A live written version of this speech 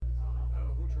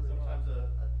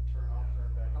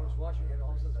watching it,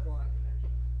 all of a sudden it's gone.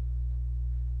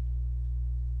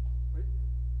 Wait,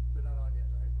 they're not on yet,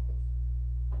 right?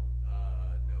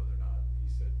 No, they're not.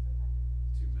 He said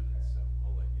 2 minutes, so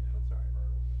I'll let you know. That's all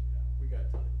right. Yeah, we got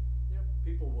time. Yep.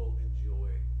 People will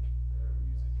enjoy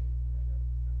music.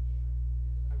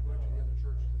 I'm going to the other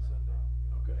church this Sunday.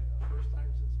 Okay. First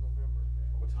time since November.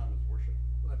 What time is worship?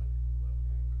 11.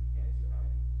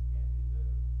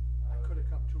 I could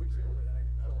have come 2 weeks ago, but then I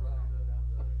fell down.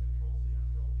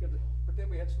 But then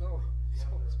we had snow,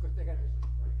 so it's a good thing I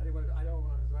don't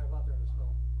want to drive out there in the snow.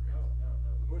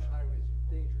 The Bush Highway is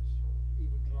dangerous,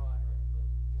 even dry.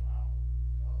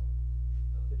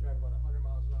 They drive about 100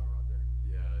 miles an hour out there.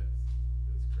 Yeah,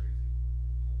 it's crazy.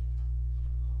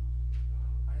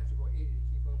 I have to go 80 to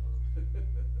keep up with them.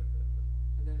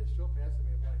 And then it's still passing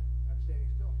me, I'm standing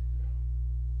still.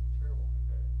 Terrible.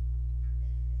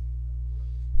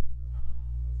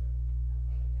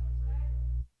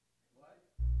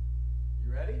 You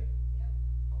ready? Okay.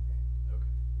 Okay.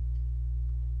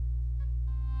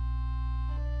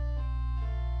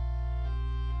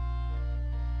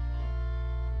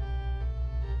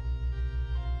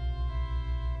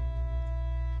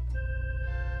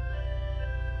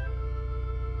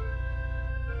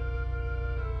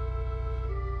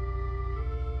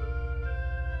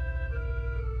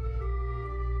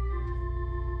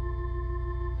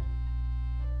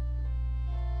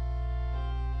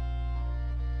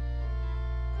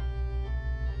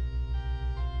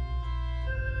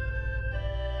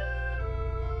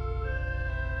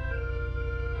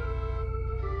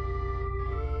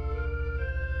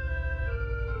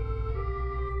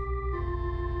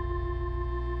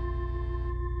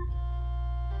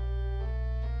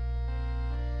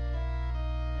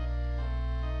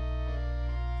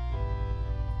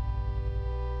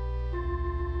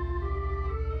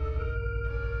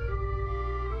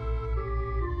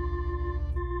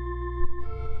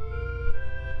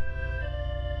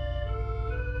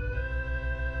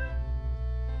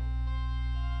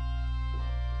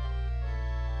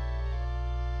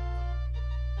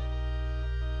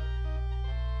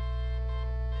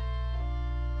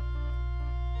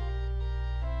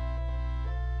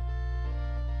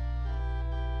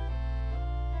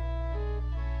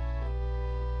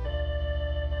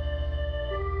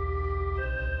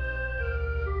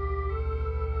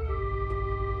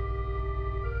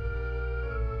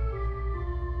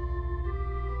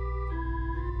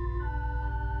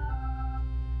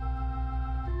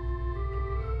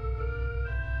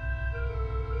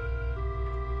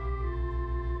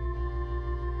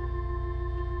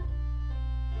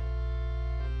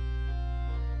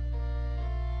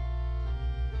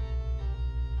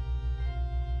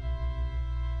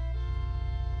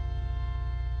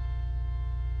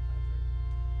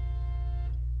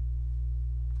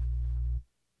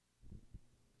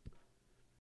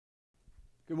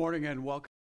 Good morning and welcome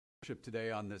to worship today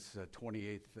on this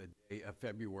 28th day of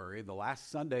February, the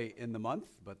last Sunday in the month,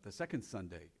 but the second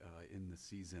Sunday in the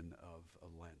season of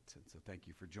Lent. And so thank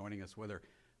you for joining us, whether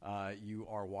you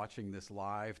are watching this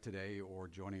live today or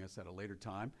joining us at a later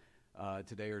time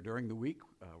today or during the week.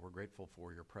 We're grateful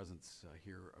for your presence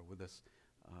here with us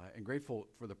and grateful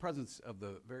for the presence of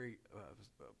the very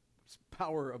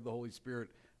power of the Holy Spirit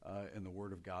and the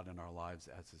Word of God in our lives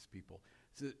as His people.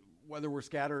 So whether we're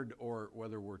scattered or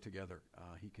whether we're together,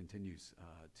 He continues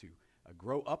to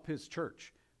grow up His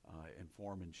church and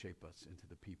form and shape us into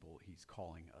the people He's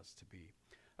calling us to be.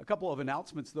 A couple of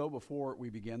announcements, though, before we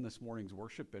begin this morning's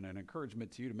worship, and an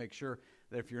encouragement to you to make sure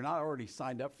that if you're not already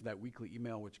signed up for that weekly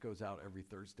email, which goes out every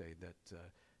Thursday, that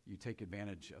you take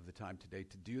advantage of the time today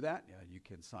to do that. You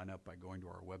can sign up by going to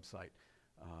our website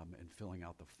and filling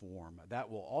out the form.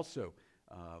 That will also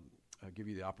give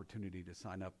you the opportunity to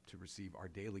sign up to receive our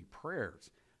daily prayers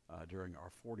during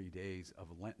our 40 days of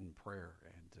Lenten prayer.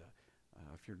 And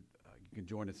if you can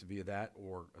join us via that,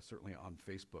 or certainly on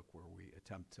Facebook, where we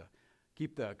attempt to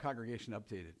keep the congregation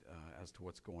updated as to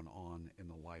what's going on in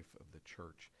the life of the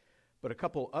church. But a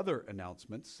couple other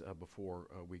announcements before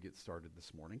we get started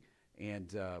this morning.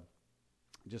 And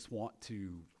just want to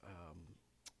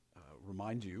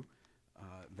remind you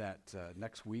that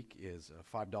next week is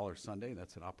a $5 Sunday.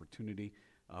 That's an opportunity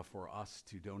for us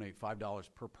to donate $5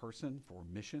 per person for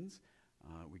missions.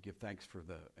 We give thanks for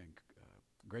the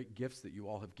great gifts that you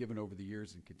all have given over the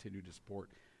years and continue to support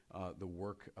the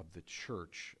work of the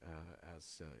church.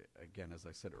 Again, as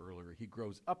I said earlier, He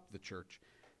grows up the church,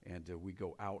 and we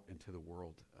go out into the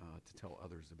world to tell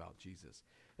others about Jesus.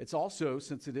 It's also,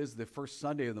 since it is the first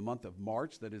Sunday of the month of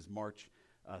March, that is March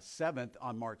 7th,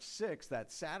 on March 6th,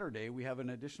 that Saturday, we have an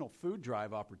additional food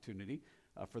drive opportunity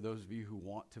for those of you who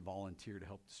want to volunteer to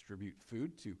help distribute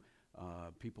food to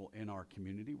people in our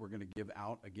community. We're going to give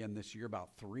out again this year about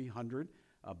 300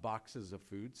 boxes of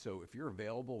food. So if you're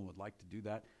available and would like to do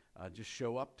that, just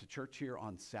show up to church here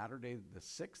on Saturday the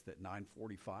 6th at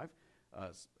 9:45,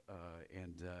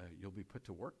 and you'll be put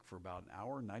to work for about an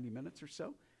hour, 90 minutes or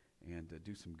so, and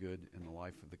do some good in the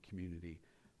life of the community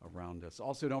around us.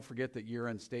 Also, don't forget that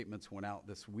year-end statements went out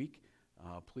this week.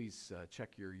 Please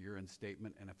check your year-end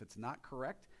statement, and if it's not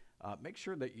correct, make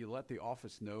sure that you let the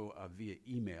office know via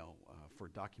email for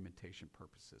documentation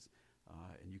purposes.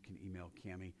 And you can email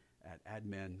Cammie at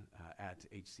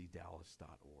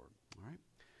admin@hcdallas.org. All right.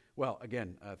 Well,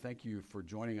 again, thank you for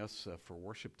joining us for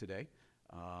worship today.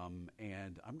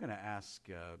 And I'm going to ask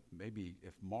maybe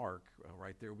if Mark,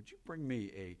 right there, would you bring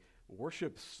me a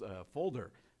worship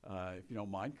folder, if you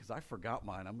don't mind, because I forgot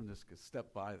mine. I'm going to just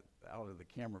step out of the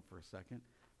camera for a second.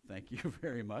 Thank you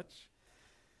very much.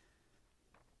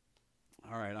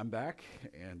 All right, I'm back,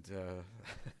 and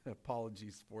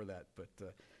apologies for that, but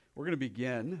we're going to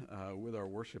begin with our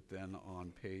worship then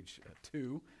on page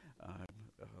 2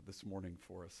 this morning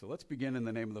for us. So let's begin in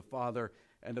the name of the Father,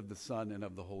 and of the Son, and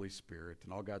of the Holy Spirit.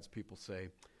 And all God's people say,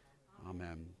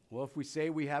 Amen. Well, if we say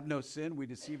we have no sin, we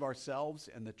deceive ourselves,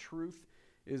 and the truth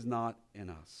is not in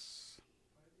us.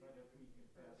 But if we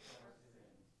confess our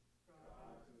sins,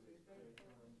 God, who is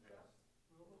faithful and just,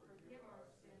 will forgive our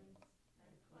sins and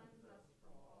cleanse us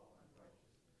from all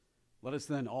unrighteousness. Let us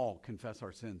then all confess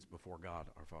our sins before God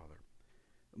our Father.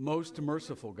 Most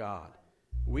merciful God,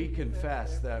 we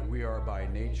confess that we are by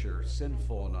nature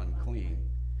sinful and unclean.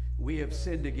 We have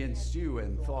sinned against you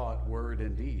in thought, word,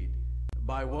 and deed,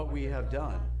 by what we have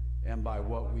done and by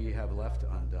what we have left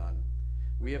undone.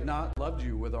 We have not loved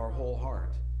you with our whole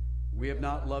heart. We have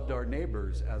not loved our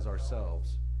neighbors as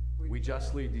ourselves. We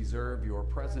justly deserve your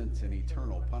present and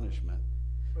eternal punishment.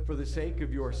 For the sake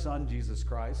of your Son, Jesus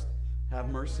Christ, have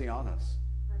mercy on us.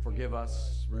 Forgive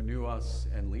us, renew us,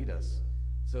 and lead us,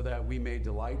 so that we may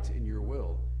delight in your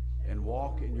will and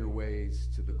walk in your ways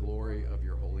to the glory of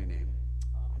your holy name.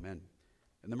 Amen.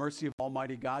 And the mercy of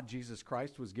Almighty God, Jesus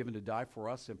Christ, was given to die for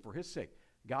us, and for his sake,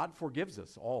 God forgives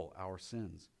us all our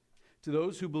sins. To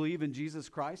those who believe in Jesus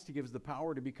Christ, he gives the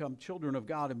power to become children of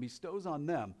God and bestows on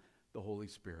them the Holy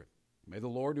Spirit. May the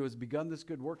Lord, who has begun this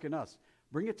good work in us,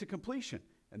 bring it to completion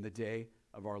in the day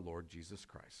of our Lord Jesus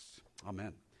Christ.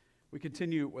 Amen. We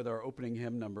continue with our opening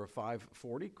hymn, number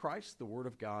 540, Christ, the Word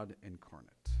of God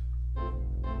incarnate.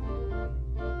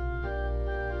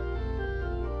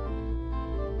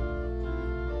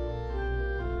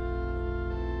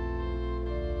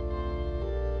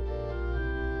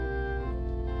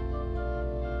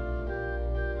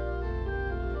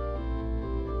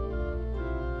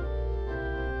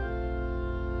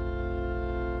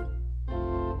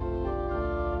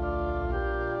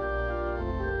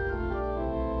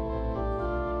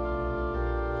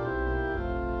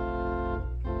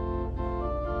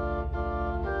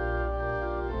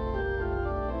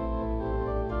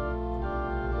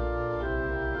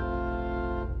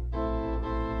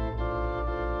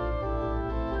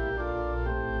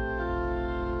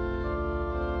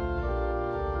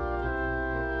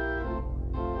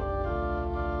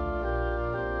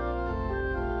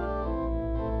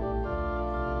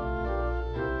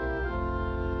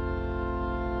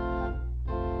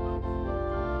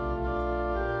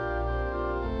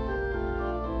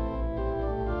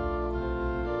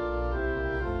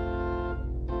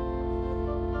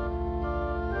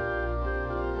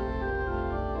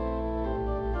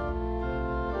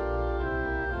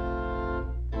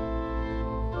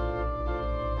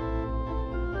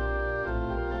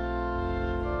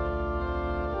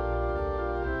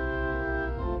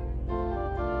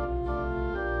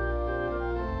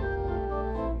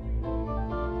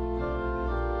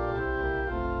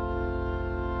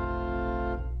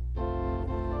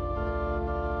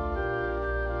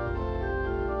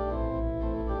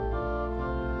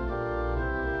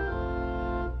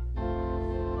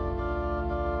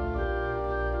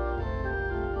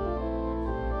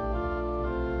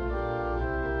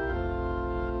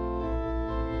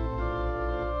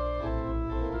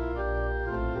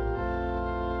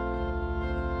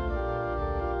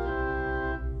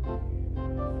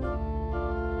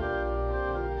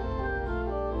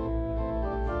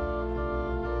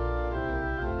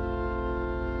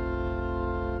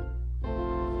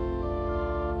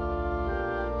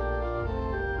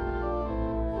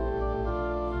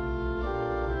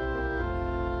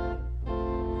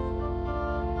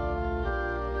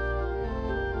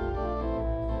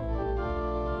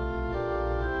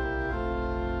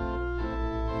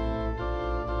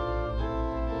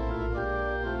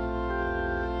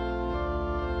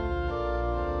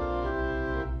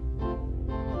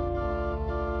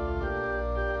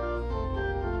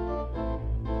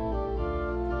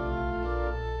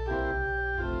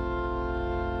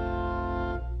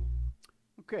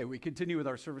 Okay, we continue with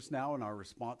our service now and our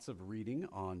responsive reading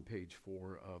on page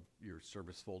 4 of your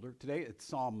service folder. Today it's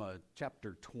Psalm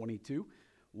chapter 22.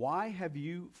 Why have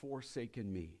you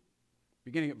forsaken me?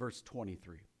 Beginning at verse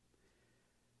 23.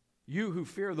 You who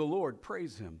fear the Lord,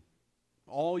 praise him.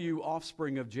 All you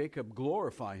offspring of Jacob,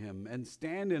 glorify him, and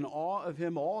stand in awe of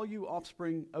him, all you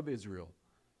offspring of Israel.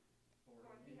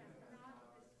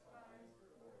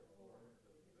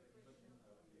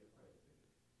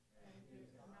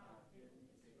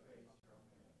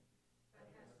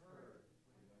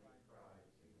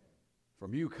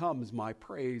 From you comes my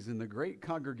praise in the great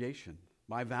congregation.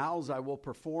 My vows I will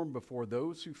perform before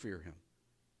those who fear him.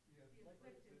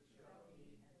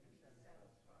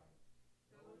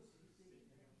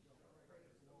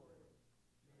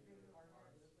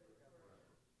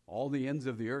 All the ends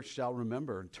of the earth shall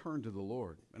remember and turn to the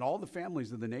Lord, and all the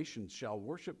families of the nations shall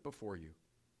worship before you.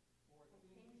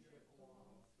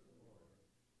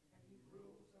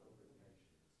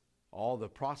 All the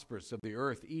prosperous of the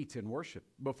earth eat and worship.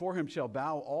 Before him shall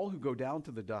bow all who go down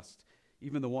to the dust,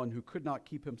 even the one who could not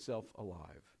keep himself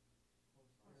alive.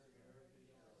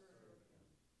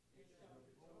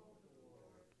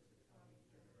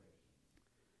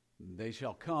 They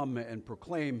shall come and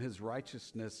proclaim his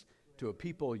righteousness to a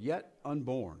people yet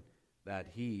unborn, that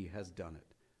he has done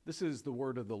it. This is the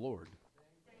word of the Lord.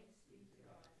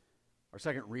 Our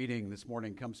second reading this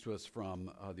morning comes to us from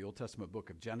the Old Testament book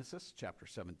of Genesis, chapter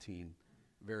 17,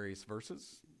 various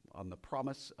verses on the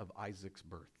promise of Isaac's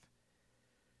birth.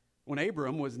 When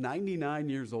Abram was 99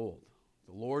 years old,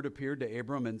 the Lord appeared to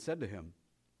Abram and said to him,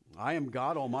 I am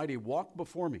God Almighty, walk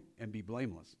before me and be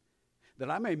blameless, that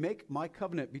I may make my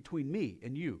covenant between me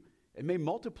and you, and may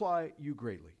multiply you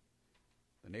greatly.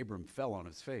 Then Abram fell on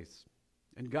his face,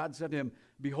 and God said to him,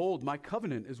 Behold, my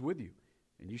covenant is with you,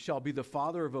 and you shall be the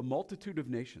father of a multitude of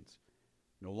nations.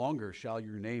 No longer shall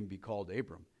your name be called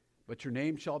Abram, but your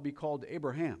name shall be called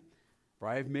Abraham, for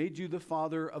I have made you the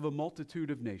father of a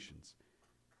multitude of nations.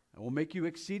 I will make you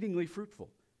exceedingly fruitful,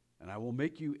 and I will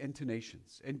make you into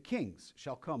nations, and kings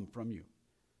shall come from you.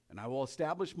 And I will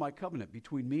establish my covenant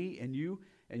between me and you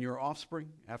and your offspring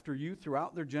after you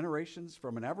throughout their generations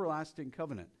from an everlasting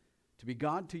covenant, to be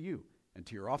God to you and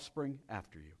to your offspring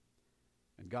after you.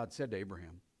 And God said to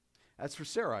Abraham, As for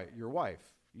Sarai, your wife,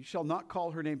 you shall not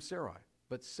call her name Sarai,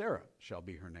 but Sarah shall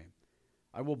be her name.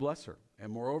 I will bless her,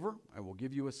 and moreover, I will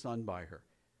give you a son by her.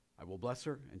 I will bless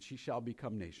her, and she shall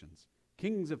become nations.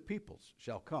 Kings of peoples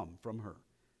shall come from her.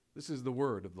 This is the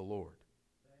word of the Lord.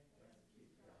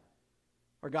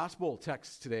 Our gospel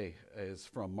text today is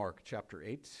from Mark chapter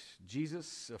 8,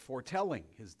 Jesus foretelling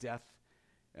his death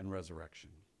and resurrection.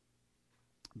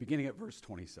 Beginning at verse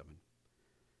 27.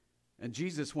 And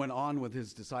Jesus went on with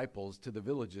his disciples to the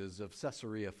villages of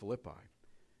Caesarea Philippi.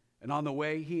 And on the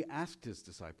way he asked his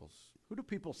disciples, Who do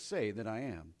people say that I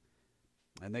am?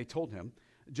 And they told him,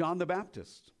 John the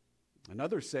Baptist. And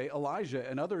others say Elijah,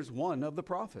 and others one of the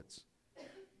prophets.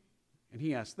 And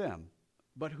he asked them,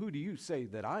 But who do you say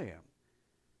that I am?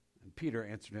 And Peter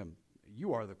answered him,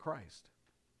 You are the Christ.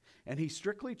 And he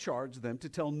strictly charged them to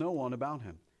tell no one about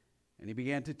him. And he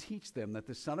began to teach them that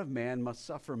the Son of Man must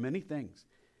suffer many things,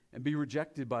 and be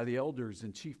rejected by the elders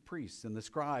and chief priests and the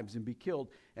scribes, and be killed,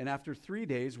 and after 3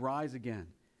 days rise again.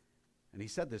 And he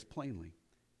said this plainly.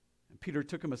 And Peter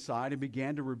took him aside and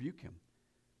began to rebuke him.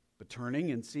 But turning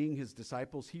and seeing his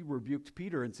disciples, he rebuked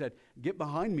Peter and said, Get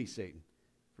behind me, Satan,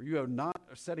 for you are not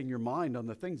setting your mind on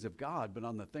the things of God, but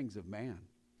on the things of man.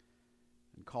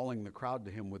 And calling the crowd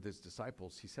to him with his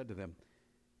disciples, he said to them,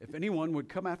 If anyone would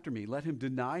come after me, let him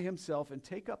deny himself and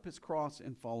take up his cross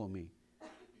and follow me.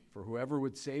 For whoever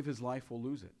would save his life will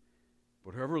lose it.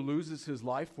 But whoever loses his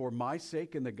life for my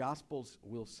sake and the gospel's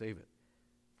will save it.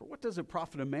 For what does it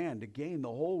profit a man to gain the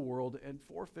whole world and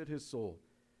forfeit his soul?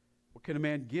 What can a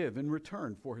man give in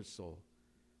return for his soul?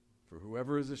 For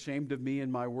whoever is ashamed of me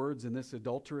and my words in this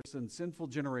adulterous and sinful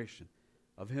generation,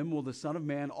 of him will the Son of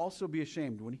Man also be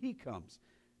ashamed when he comes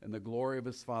in the glory of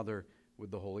his Father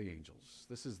with the holy angels.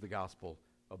 This is the gospel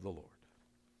of the Lord.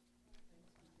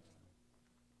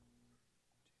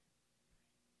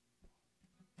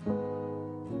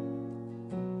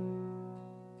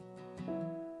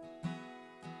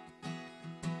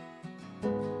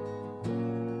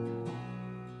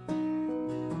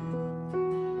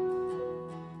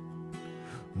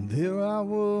 There I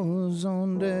was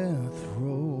on death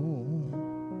row,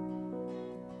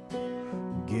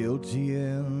 guilty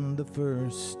in the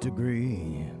first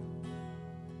degree,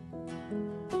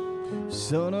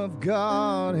 Son of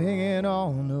God hanging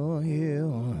on a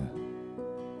hill.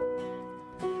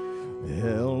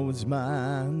 Hell was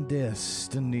my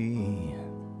destiny.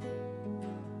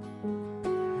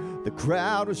 The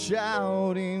crowd was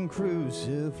shouting,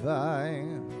 "Crucify."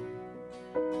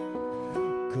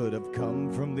 Could have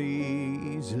come from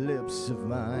these lips of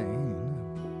mine.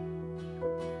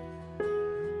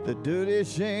 The dirty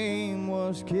shame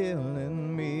was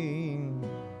killing me.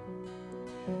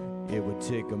 It would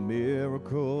take a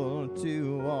miracle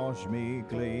to wash me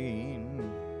clean.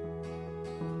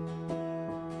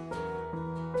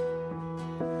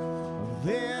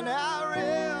 Then I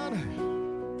read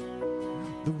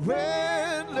the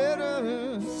red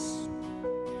letters,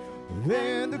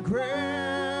 and the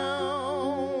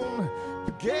ground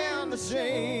began to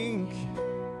shake.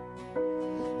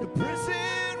 The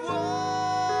prison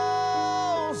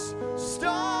walls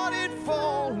started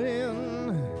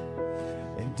falling,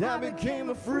 and I became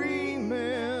a free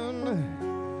man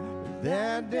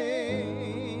that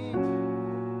day.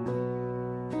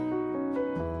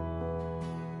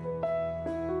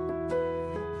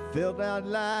 Felt like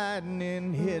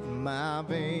lightning hit my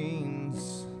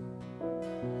veins.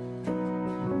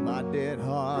 My dead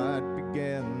heart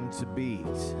began to beat.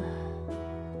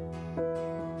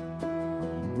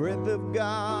 Breath of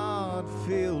God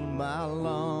filled my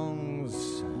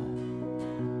lungs,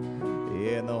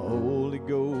 and the Holy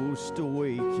Ghost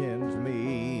awakened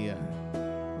me.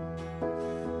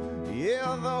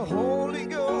 Yeah, the Holy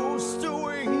Ghost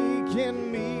awakened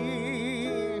me.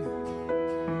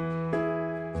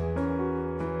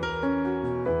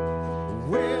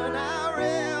 When I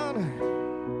read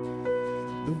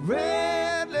the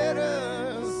red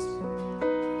letters,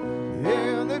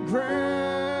 and the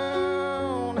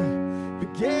ground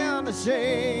began to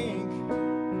shake,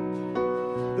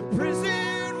 the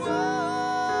prison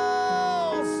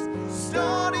walls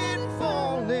started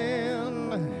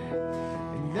falling,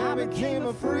 and I became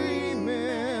a free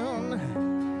man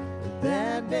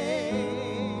that day.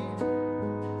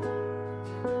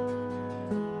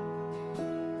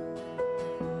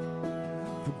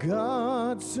 For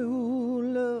God so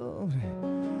loved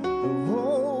the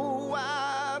whole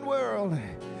wide world,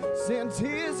 sent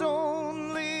His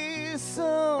only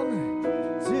Son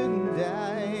to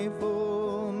die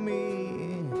for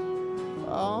me.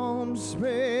 Arms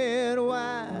spread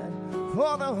wide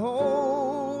for the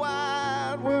whole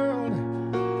wide world.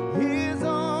 His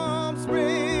arms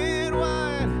spread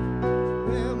wide,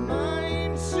 where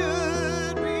mine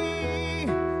should be.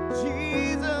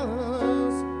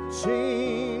 Jesus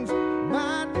changed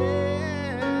my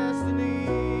destiny.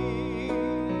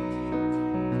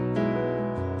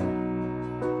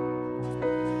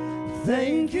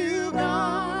 Thank you,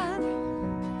 God,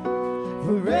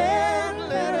 for red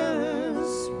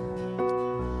letters,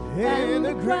 and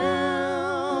the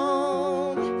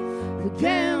ground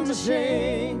began to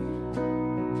shake.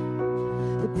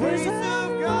 The grace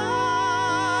of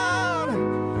God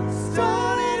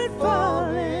started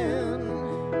falling,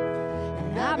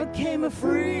 and I became a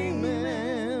free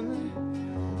man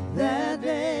that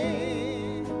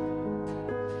day.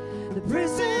 The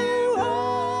prison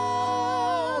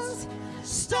walls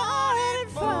started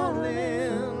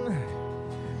falling,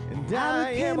 and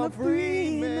I am a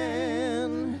free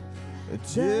man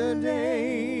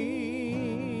today.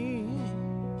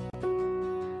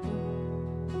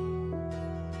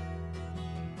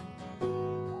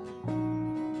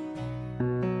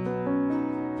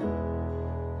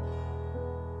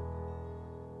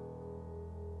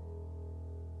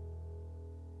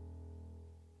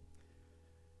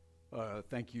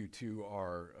 Thank you to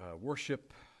our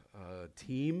worship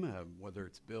team, whether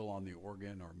it's Bill on the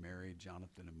organ or Mary,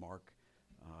 Jonathan, and Mark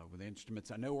with the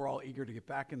instruments. I know we're all eager to get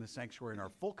back in the sanctuary, and our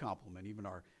full complement, even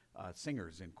our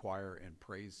singers in choir and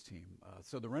praise team.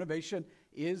 So the renovation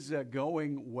is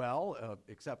going well,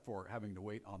 except for having to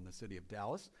wait on the city of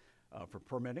Dallas for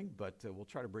permitting, but we'll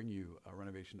try to bring you a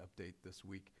renovation update this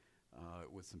week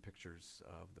with some pictures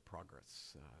of the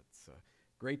progress. It's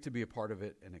great to be a part of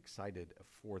it and excited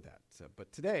for that.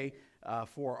 But today,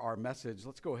 for our message,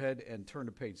 let's go ahead and turn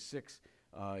to page 6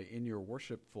 in your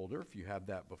worship folder, if you have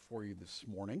that before you this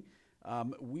morning.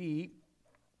 We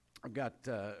got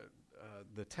the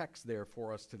text there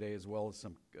for us today, as well as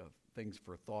some things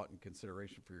for thought and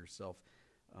consideration for yourself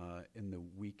in the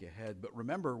week ahead. But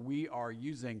remember, we are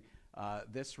using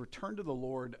this Return to the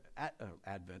Lord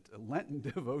Advent, a Lenten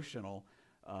devotional,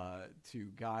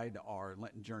 to guide our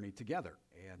Lenten journey together.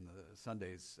 And the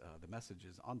Sundays, the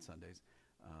messages on Sundays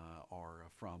are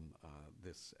from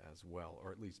this as well,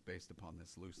 or at least based upon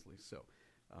this loosely. So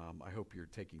I hope you're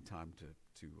taking time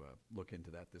to look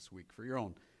into that this week for your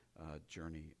own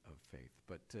journey of faith.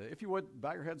 But if you would,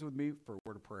 bow your heads with me for a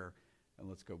word of prayer, and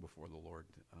let's go before the Lord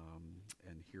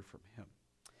and hear from Him.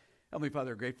 Heavenly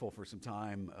Father, grateful for some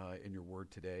time in your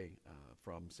word today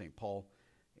from St. Paul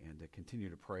and continue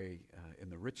to pray in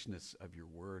the richness of your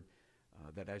word,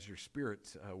 that as your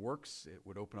Spirit works, it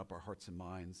would open up our hearts and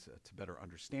minds to better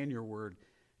understand your word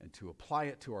and to apply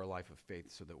it to our life of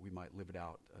faith so that we might live it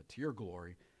out to your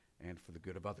glory and for the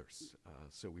good of others.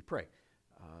 So we pray.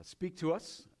 Speak to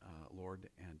us, Lord,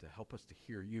 and help us to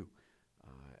hear you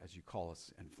as you call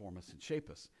us and form us and shape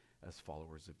us as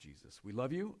followers of Jesus. We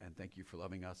love you and thank you for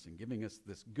loving us and giving us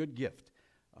this good gift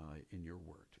in your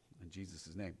word. In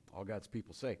Jesus' name, all God's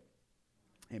people say,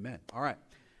 amen. All right.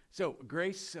 So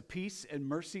grace, peace, and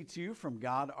mercy to you from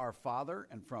God our Father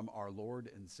and from our Lord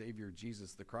and Savior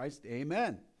Jesus the Christ.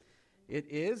 Amen. It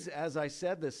is, as I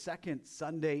said, the second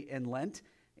Sunday in Lent,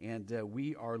 and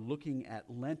we are looking at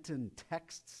Lenten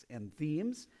texts and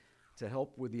themes to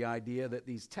help with the idea that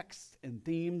these texts and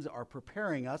themes are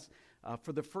preparing us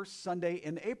for the first Sunday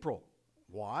in April.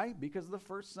 Why? Because the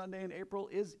first Sunday in April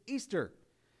is Easter.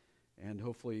 And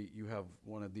hopefully you have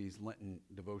one of these Lenten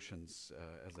devotions,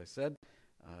 as I said,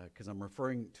 because I'm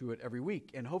referring to it every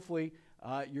week. And hopefully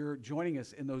you're joining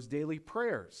us in those daily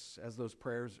prayers, as those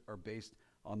prayers are based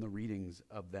on the readings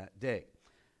of that day.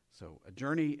 So a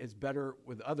journey is better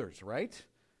with others, right?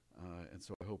 And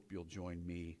so I hope you'll join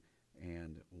me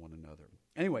and one another.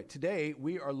 Anyway, today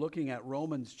we are looking at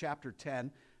Romans chapter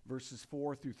 10, verses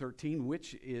 4 through 13,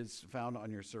 which is found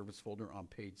on your service folder on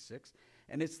page 6.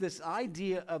 And it's this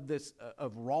idea of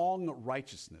of wrong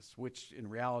righteousness, which in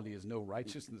reality is no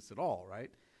righteousness at all,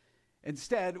 right?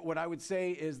 Instead, what I would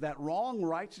say is that wrong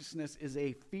righteousness is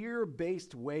a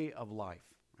fear-based way of life,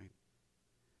 right?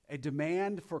 A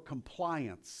demand for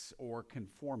compliance or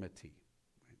conformity.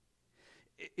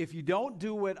 Right? If you don't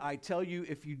do what I tell you,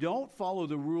 if you don't follow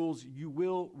the rules, you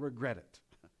will regret it.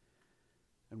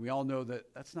 And we all know that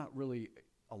that's not really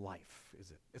a life,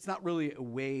 is it? It's not really a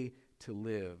way to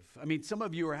live. I mean, some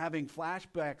of you are having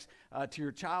flashbacks to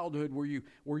your childhood where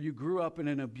you grew up in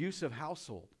an abusive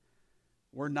household,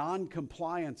 where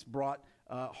non-compliance brought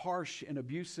harsh and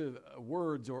abusive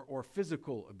words or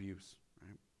physical abuse,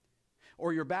 right?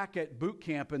 Or you're back at boot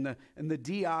camp and the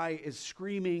DI is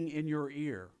screaming in your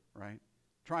ear, right?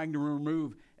 Trying to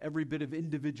remove every bit of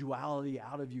individuality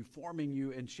out of you, forming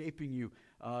you and shaping you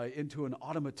into an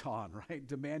automaton, right?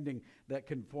 Demanding that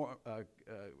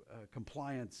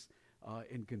compliance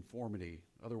in conformity.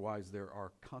 Otherwise, there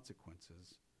are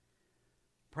consequences.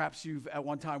 Perhaps you've at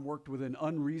one time worked with an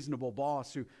unreasonable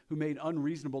boss who made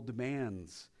unreasonable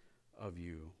demands of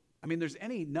you. I mean, there's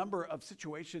any number of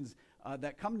situations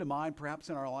that come to mind, perhaps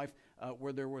in our life,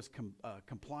 where there was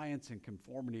compliance and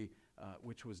conformity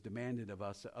which was demanded of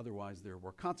us. Otherwise, there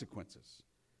were consequences.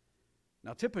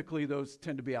 Now, typically, those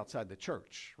tend to be outside the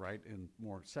church, right, in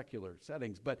more secular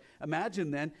settings. But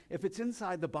imagine then if it's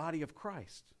inside the body of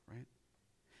Christ, right?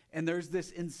 And there's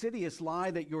this insidious lie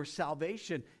that your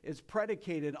salvation is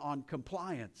predicated on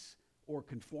compliance or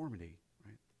conformity,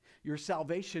 right? Your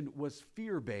salvation was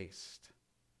fear-based.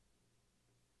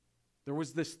 There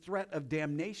was this threat of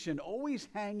damnation always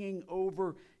hanging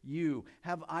over you.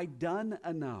 Have I done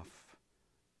enough?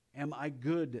 Am I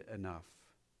good enough?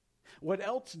 What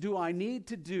else do I need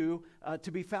to do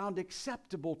to be found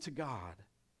acceptable to God?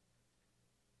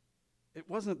 It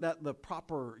wasn't that the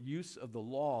proper use of the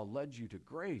law led you to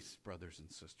grace, brothers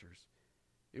and sisters.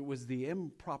 It was the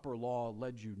improper law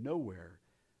led you nowhere,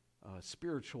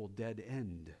 spiritual dead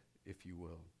end, if you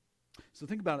will. So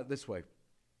think about it this way.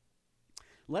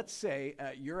 Let's say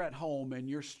you're at home and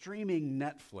you're streaming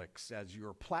Netflix as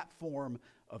your platform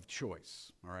of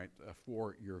choice, all right,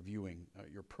 for your viewing,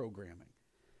 your programming.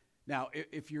 Now,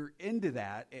 if you're into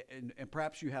that, and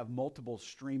perhaps you have multiple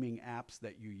streaming apps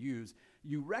that you use,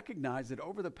 you recognize that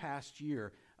over the past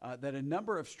year, that a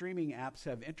number of streaming apps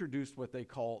have introduced what they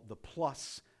call the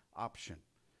plus option.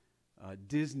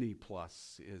 Disney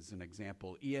Plus is an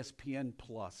example. ESPN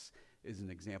Plus is an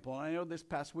example. And I know this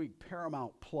past week,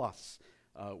 Paramount Plus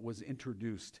was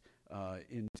introduced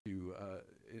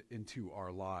into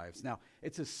our lives. Now,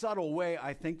 it's a subtle way,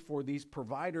 I think, for these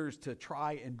providers to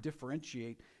try and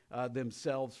differentiate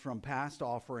themselves from past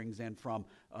offerings and from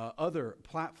other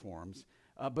platforms.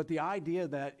 But the idea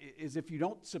that is if you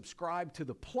don't subscribe to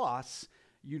the plus,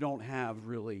 you don't have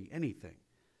really anything.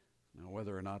 Now,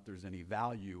 whether or not there's any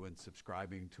value in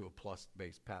subscribing to a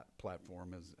plus-based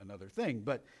platform is another thing.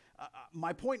 But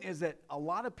my point is that a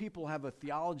lot of people have a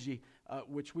theology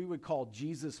which we would call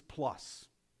Jesus plus.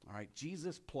 All right,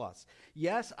 Jesus plus.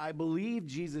 Yes, I believe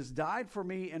Jesus died for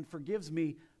me and forgives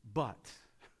me, but,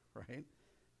 right?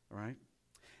 All right?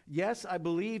 Yes, I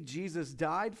believe Jesus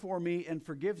died for me and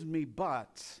forgives me,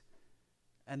 but,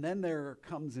 and then there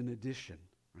comes an addition,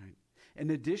 right?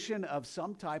 An addition of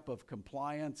some type of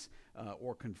compliance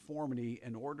or conformity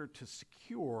in order to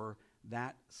secure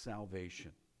that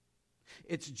salvation.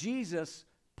 It's Jesus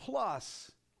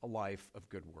plus a life of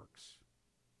good works.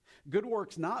 Good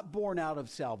works not born out of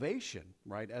salvation,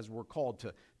 right, as we're called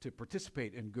to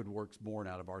participate in good works born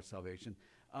out of our salvation.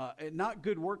 Not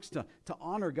good works to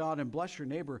honor God and bless your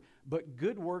neighbor, but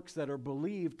good works that are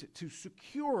believed to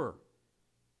secure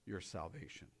your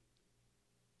salvation.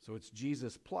 So it's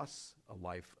Jesus plus a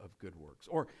life of good works.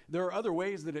 Or there are other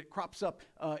ways that it crops up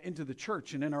into the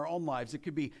church and in our own lives. It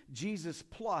could be Jesus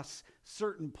plus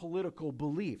certain political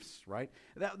beliefs, right?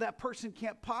 That person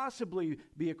can't possibly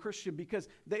be a Christian because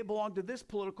they belong to this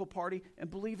political party and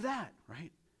believe that,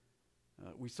 right?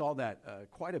 We saw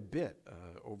that quite a bit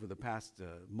over the past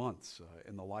months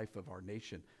in the life of our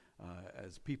nation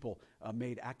as people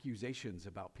made accusations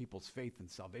about people's faith and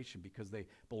salvation because they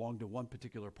belong to one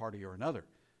particular party or another.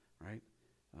 Right?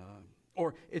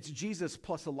 Or it's Jesus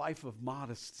plus a life of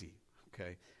modesty,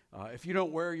 okay? If you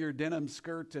don't wear your denim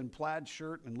skirt and plaid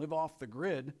shirt and live off the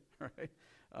grid, right,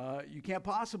 you can't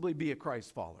possibly be a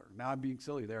Christ follower. Now, I'm being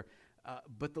silly there.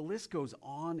 But the list goes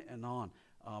on and on,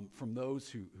 from those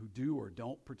who do or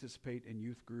don't participate in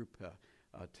youth group,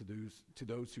 to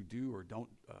those who do or don't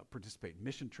participate in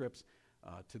mission trips,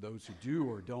 to those who do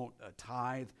or don't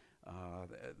tithe,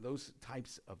 those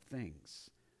types of things.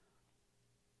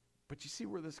 But you see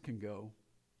where this can go,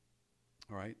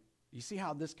 all right? You see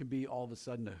how this can be all of a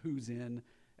sudden a who's in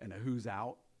and a who's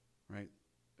out, right?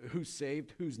 Who's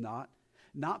saved, who's not.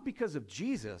 Not because of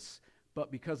Jesus, but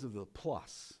because of the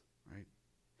plus, right?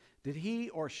 Did he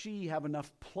or she have enough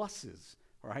pluses,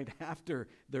 right, after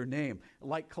their name?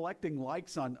 Like collecting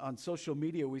likes on social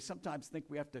media, we sometimes think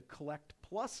we have to collect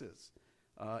pluses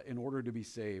in order to be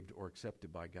saved or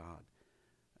accepted by God.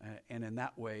 And in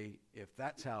that way, if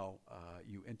that's how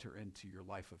you enter into your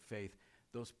life of faith,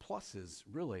 those pluses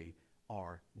really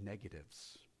are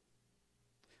negatives.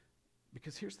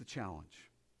 Because here's the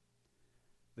challenge.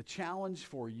 The challenge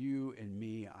for you and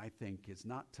me, I think, is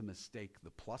not to mistake the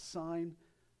plus sign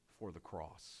for the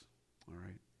cross, all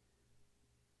right?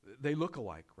 They look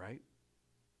alike, right?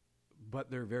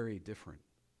 But they're very different.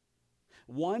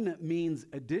 One means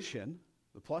addition,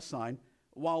 the plus sign,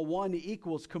 while one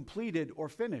equals completed or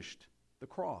finished, the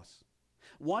cross.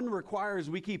 One requires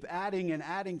we keep adding and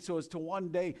adding so as to one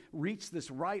day reach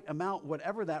this right amount,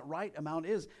 whatever that right amount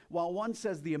is, while one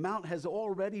says the amount has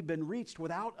already been reached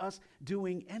without us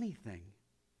doing anything.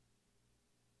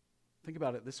 Think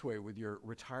about it this way with your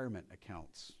retirement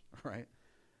accounts, right?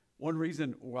 One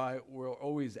reason why we're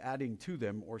always adding to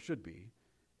them, or should be,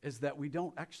 is that we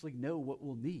don't actually know what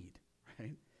we'll need,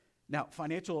 right? Now,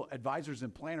 financial advisors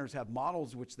and planners have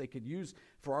models which they could use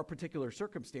for our particular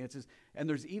circumstances, and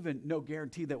there's even no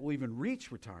guarantee that we'll even reach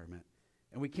retirement,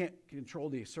 and we can't control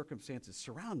the circumstances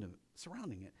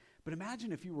surrounding it. But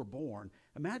imagine if you were born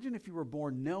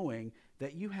knowing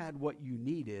that you had what you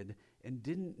needed and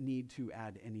didn't need to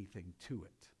add anything to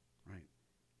it, right?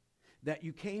 That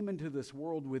you came into this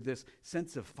world with this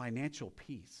sense of financial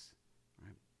peace,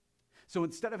 right? So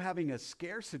instead of having a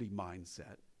scarcity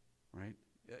mindset, right,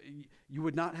 you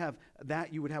would not have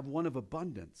that. You would have one of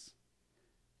abundance.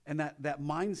 And that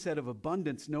mindset of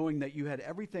abundance, knowing that you had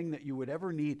everything that you would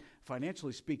ever need,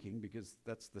 financially speaking, because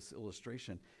that's this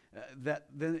illustration, that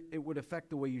then it would affect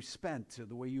the way you spent,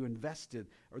 the way you invested,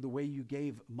 or the way you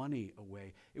gave money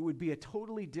away. It would be a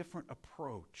totally different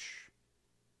approach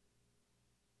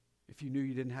if you knew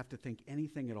you didn't have to think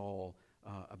anything at all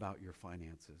about your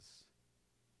finances.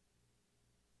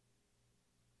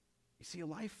 You see, a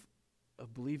life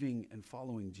of believing and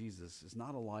following Jesus is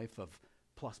not a life of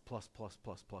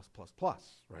plus,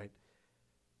 right?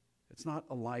 It's not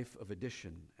a life of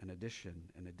addition and addition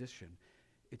and addition.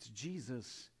 It's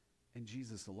Jesus and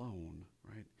Jesus alone,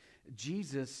 right?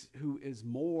 Jesus who is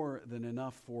more than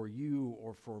enough for you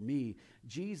or for me.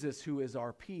 Jesus who is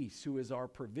our peace, who is our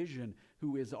provision,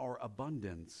 who is our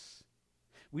abundance.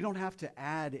 We don't have to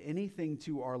add anything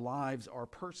to our lives, our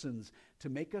persons, to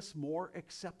make us more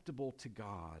acceptable to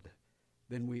God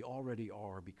than we already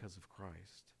are because of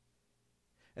Christ.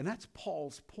 And that's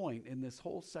Paul's point in this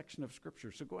whole section of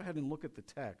Scripture. So go ahead and look at the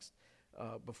text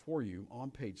before you on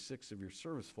page 6 of your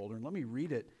service folder, and let me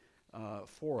read it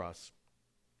for us,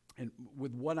 and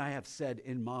with what I have said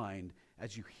in mind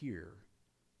as you hear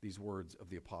these words of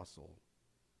the apostle.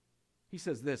 He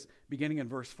says this, beginning in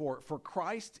verse 4, "For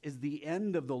Christ is the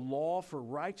end of the law for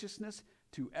righteousness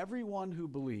to everyone who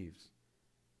believes.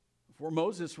 For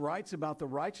Moses writes about the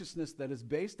righteousness that is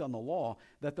based on the law,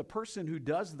 that the person who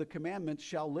does the commandments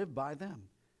shall live by them.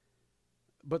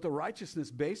 But the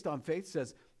righteousness based on faith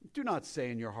says, do not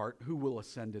say in your heart, who will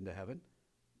ascend into heaven?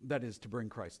 That is to bring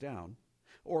Christ down.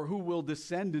 Or who will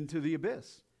descend into the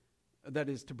abyss? That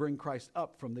is, to bring Christ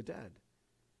up from the dead.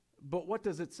 But what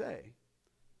does it say?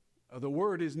 The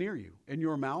word is near you, in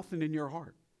your mouth and in your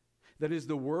heart. That is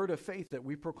the word of faith that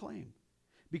we proclaim.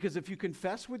 Because if you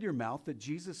confess with your mouth that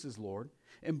Jesus is Lord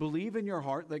and believe in your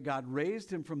heart that God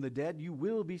raised him from the dead, you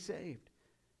will be saved.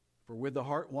 For with the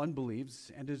heart one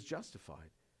believes and is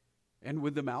justified, and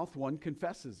with the mouth one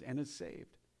confesses and is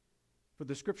saved. For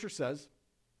the scripture says,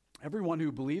 everyone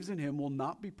who believes in him will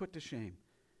not be put to shame.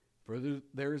 For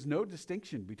there is no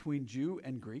distinction between Jew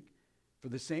and Greek, for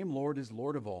the same Lord is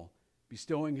Lord of all,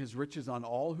 bestowing his riches on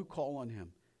all who call on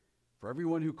him. For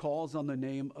everyone who calls on the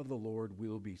name of the Lord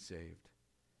will be saved.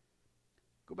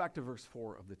 Go back to verse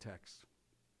 4 of the text.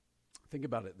 Think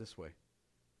about it this way.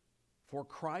 For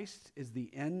Christ is the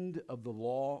end of the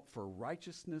law for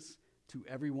righteousness to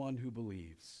everyone who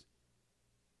believes.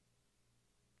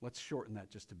 Let's shorten that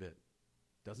just a bit.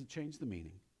 Doesn't change the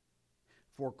meaning.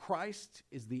 For Christ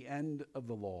is the end of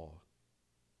the law.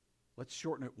 Let's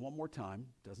shorten it one more time.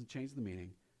 Doesn't change the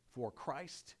meaning. For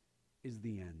Christ is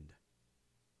the end.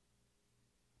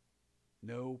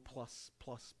 No plus,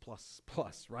 plus, plus,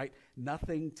 plus, right?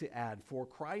 Nothing to add. For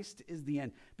Christ is the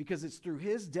end. Because it's through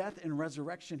his death and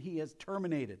resurrection he has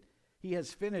terminated. He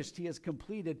has finished. He has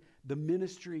completed the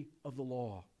ministry of the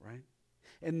law, right?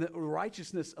 And the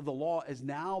righteousness of the law is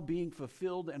now being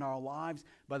fulfilled in our lives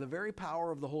by the very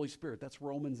power of the Holy Spirit. That's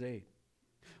Romans 8.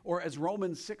 Or as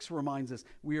Romans 6 reminds us,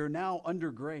 we are now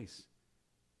under grace.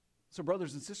 So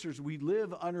brothers and sisters, we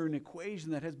live under an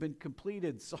equation that has been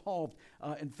completed, solved,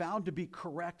 and found to be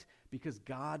correct because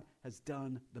God has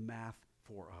done the math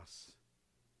for us.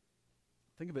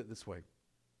 Think of it this way.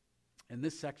 In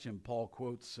this section, Paul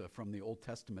quotes from the Old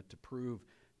Testament to prove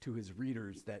to his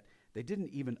readers that they didn't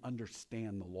even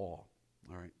understand the law.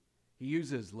 All right. He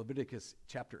uses Leviticus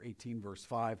chapter 18, verse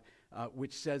 5,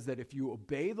 which says that if you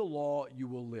obey the law, you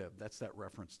will live. That's that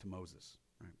reference to Moses.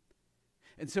 Right?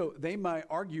 And so they might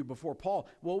argue before Paul,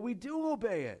 well, we do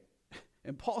obey it.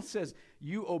 And Paul says,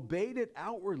 you obeyed it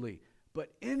outwardly,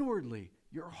 but inwardly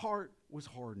your heart was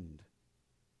hardened.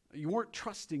 You weren't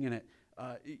trusting in it.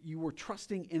 You were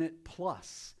trusting in it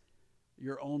plus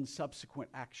your own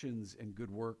subsequent actions and good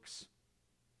works.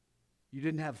 You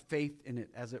didn't have faith in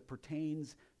it as it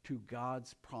pertains to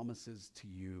God's promises to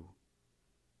you.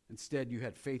 Instead, you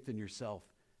had faith in yourself,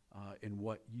 in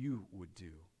what you would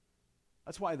do.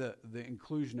 That's why the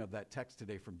inclusion of that text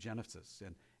today from Genesis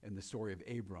and the story of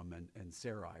Abram and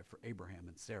Sarai, for Abraham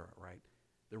and Sarah, right?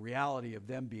 The reality of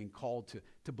them being called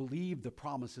to believe the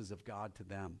promises of God to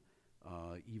them,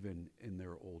 even in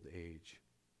their old age.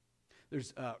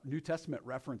 There's a New Testament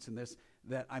reference in this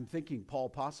that I'm thinking Paul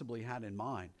possibly had in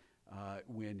mind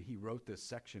when he wrote this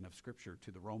section of Scripture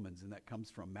to the Romans, and that comes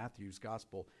from Matthew's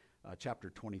Gospel, chapter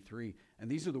 23.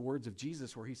 And these are the words of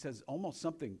Jesus where he says almost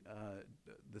something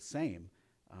the same,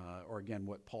 or again,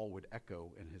 what Paul would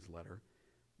echo in his letter.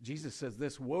 Jesus says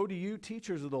this, "Woe to you,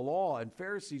 teachers of the law and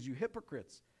Pharisees, you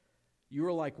hypocrites! You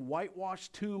are like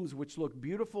whitewashed tombs which look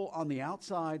beautiful on the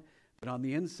outside, but on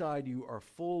the inside you are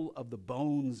full of the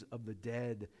bones of the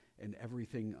dead and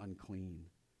everything unclean."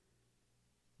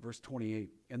 Verse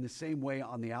 28, "In the same way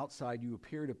on the outside you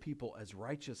appear to people as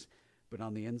righteous, but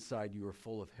on the inside you are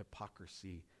full of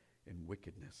hypocrisy and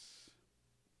wickedness."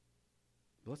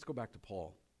 But let's go back to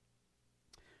Paul.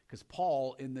 Because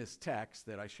Paul, in this text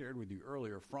that I shared with you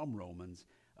earlier from Romans,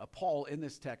 Paul in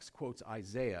this text quotes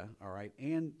Isaiah, all right,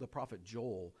 and the prophet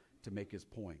Joel to make his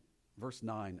point. Verse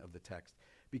 9 of the text.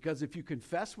 "Because if you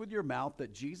confess with your mouth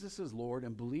that Jesus is Lord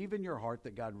and believe in your heart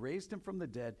that God raised him from the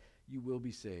dead, you will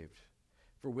be saved.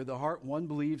 For with the heart one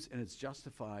believes and is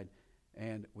justified,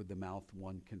 and with the mouth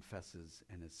one confesses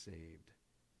and is saved."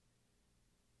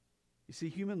 You see,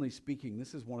 humanly speaking,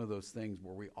 this is one of those things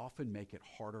where we often make it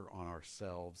harder on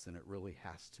ourselves than it really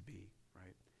has to be,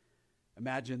 right?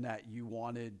 Imagine that you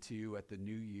wanted to, at the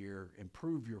new year,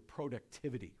 improve your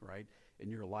productivity, right, in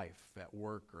your life, at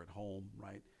work or at home,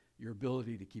 right? Your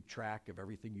ability to keep track of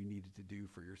everything you needed to do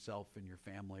for yourself and your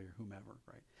family or whomever,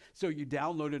 right? So you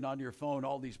downloaded on your phone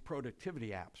all these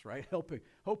productivity apps, right?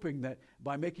 Hoping that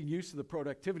by making use of the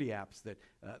productivity apps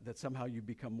that somehow you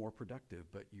become more productive,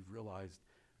 but you've realized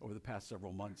over the past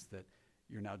several months that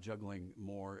you're now juggling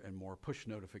more and more push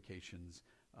notifications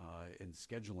and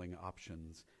scheduling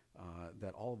options,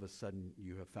 that all of a sudden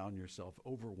you have found yourself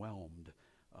overwhelmed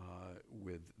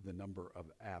with the number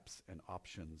of apps and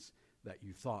options that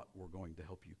you thought were going to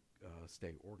help you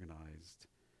stay organized.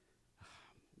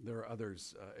 There are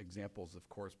others, examples, of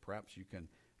course. Perhaps you can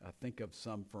think of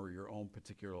some for your own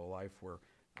particular life where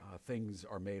things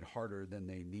are made harder than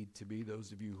they need to be.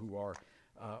 Those of you who are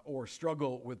or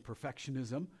struggle with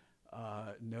perfectionism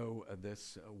know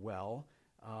this well.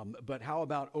 But how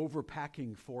about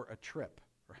overpacking for a trip,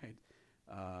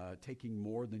 right? Taking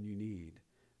more than you need.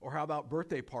 Or how about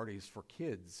birthday parties for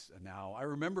kids now? I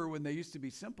remember when they used to be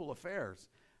simple affairs,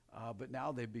 but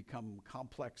now they've become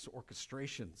complex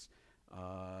orchestrations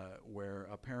where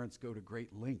parents go to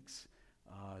great lengths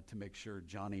to make sure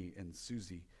Johnny and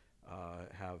Susie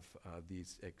have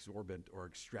these exorbitant or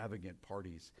extravagant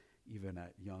parties even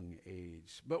at young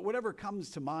age. But whatever comes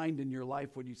to mind in your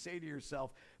life when you say to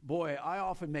yourself, boy, I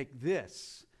often make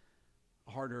this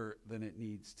harder than it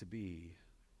needs to be,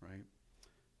 right?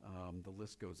 The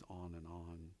list goes on and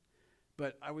on.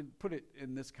 But I would put it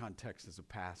in this context as a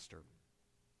pastor.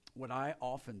 What I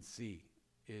often see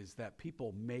is that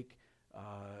people make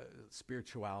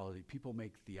spirituality, people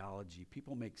make theology,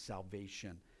 people make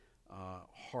salvation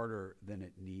harder than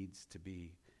it needs to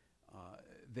be.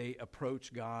 They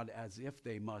approach God as if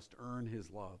they must earn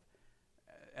his love,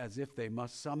 as if they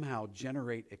must somehow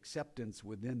generate acceptance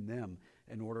within them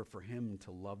in order for him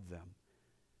to love them.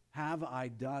 Have I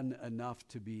done enough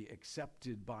to be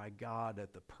accepted by God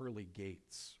at the pearly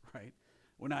gates, right?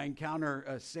 When I encounter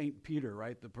St. Peter,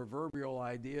 right, the proverbial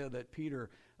idea that Peter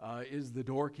is the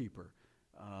doorkeeper,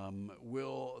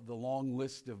 will the long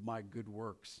list of my good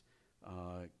works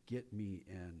get me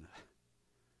in?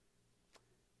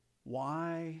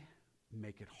 Why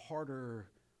make it harder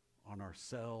on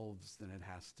ourselves than it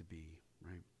has to be,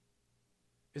 right?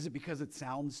 Is it because it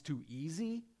sounds too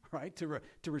easy, right,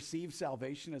 to receive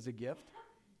salvation as a gift?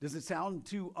 Does it sound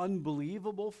too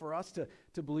unbelievable for us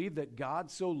to believe that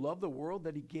God so loved the world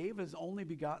that he gave his only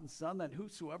begotten Son, that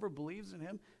whosoever believes in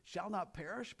him shall not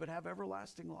perish but have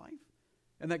everlasting life?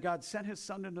 And that God sent his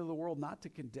Son into the world not to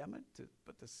condemn it,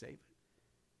 but to save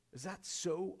it? Is that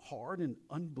so hard and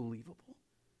unbelievable?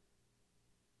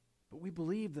 But we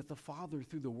believe that the Father,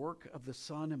 through the work of the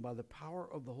Son and by the power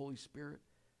of the Holy Spirit,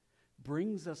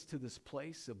 brings us to this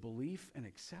place of belief and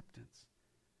acceptance,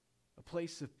 a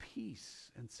place of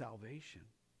peace and salvation.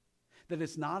 That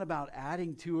it's not about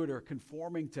adding to it or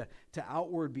conforming to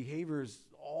outward behaviors,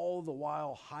 all the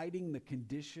while hiding the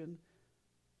condition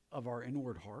of our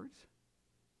inward heart.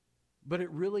 But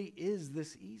it really is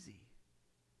this easy.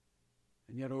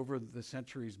 And yet over the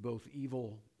centuries, both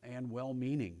evil and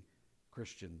well-meaning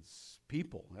Christians,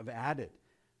 people, have added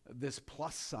this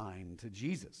plus sign to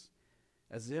Jesus,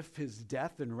 as if his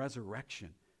death and resurrection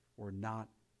were not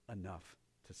enough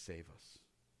to save us.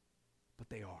 But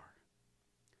they are.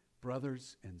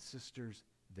 Brothers and sisters,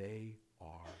 they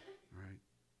are, right?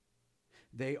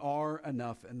 They are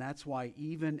enough, and that's why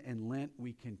even in Lent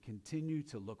we can continue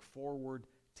to look forward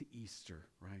to Easter,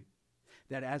 right?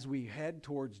 That as we head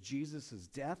towards Jesus'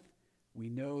 death, we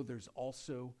know there's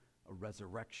also a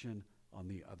resurrection on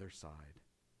the other side,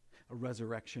 a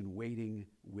resurrection waiting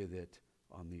with it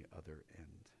on the other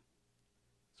end.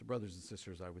 So brothers and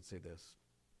sisters, I would say this.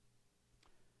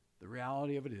 The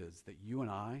reality of it is that you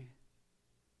and I,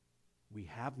 we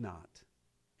have not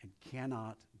and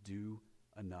cannot do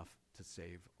enough to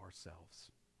save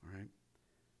ourselves, all right?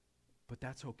 But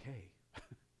that's okay.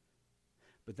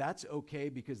 But that's okay,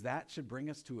 because that should bring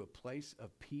us to a place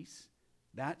of peace.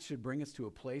 That should bring us to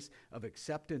a place of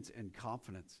acceptance and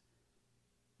confidence.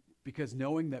 Because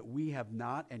knowing that we have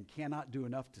not and cannot do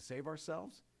enough to save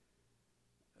ourselves,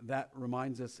 that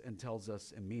reminds us and tells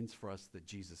us and means for us that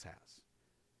Jesus has.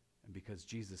 And because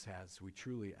Jesus has, we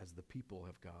truly, as the people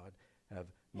of God, have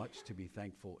much to be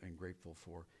thankful and grateful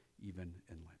for, even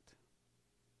in Lent.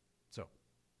 So,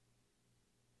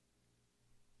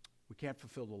 we can't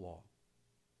fulfill the law,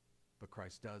 but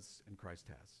Christ does and Christ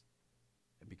has.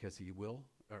 And because he will,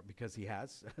 or because he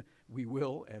has, we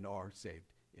will and are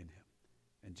saved in him.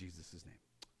 In Jesus' name,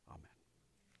 amen.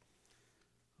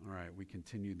 All right, we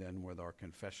continue then with our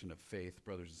confession of faith,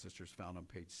 brothers and sisters, found on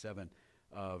page 7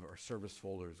 of our service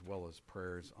folder, as well as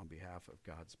prayers on behalf of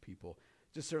God's people.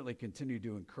 Just certainly continue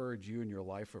to encourage you in your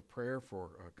life of prayer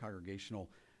for congregational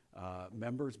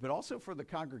members, but also for the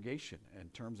congregation in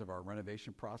terms of our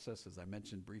renovation process. As I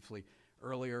mentioned briefly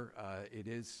earlier, it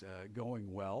is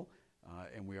going well,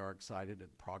 and we are excited at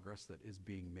the progress that is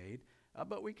being made.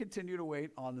 But we continue to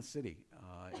wait on the city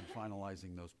in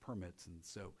finalizing those permits. And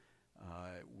so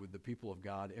with the people of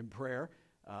God in prayer,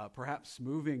 perhaps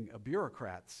moving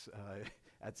bureaucrats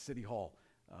at City Hall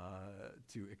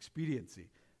to expediency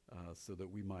so that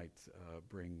we might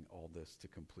bring all this to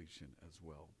completion as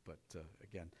well. But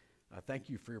again, thank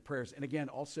you for your prayers. And again,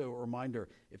 also a reminder,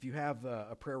 if you have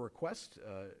a prayer request,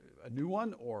 a new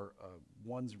one or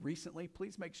ones recently,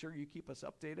 please make sure you keep us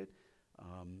updated.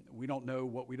 We don't know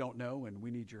what we don't know, and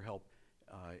we need your help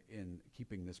in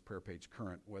keeping this prayer page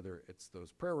current, whether it's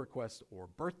those prayer requests or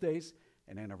birthdays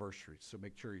and anniversaries. So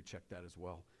make sure you check that as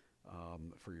well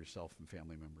for yourself and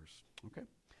family members. Okay?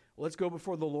 Well, let's go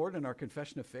before the Lord in our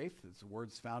confession of faith. It's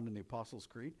words found in the Apostles'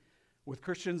 Creed. With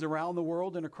Christians around the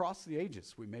world and across the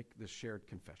ages, we make this shared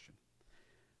confession.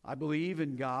 I believe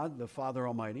in God, the Father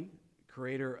Almighty,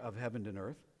 creator of heaven and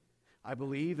earth. I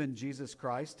believe in Jesus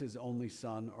Christ, his only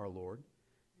Son, our Lord.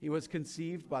 He was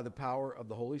conceived by the power of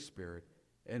the Holy Spirit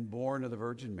and born of the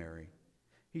Virgin Mary.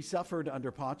 He suffered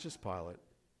under Pontius Pilate,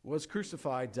 was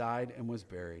crucified, died, and was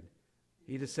buried.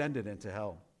 He descended into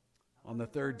hell. On the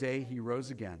third day he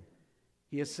rose again.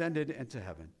 He ascended into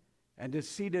heaven and is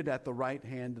seated at the right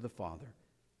hand of the Father,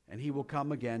 and he will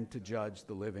come again to judge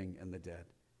the living and the dead.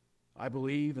 I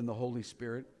believe in the Holy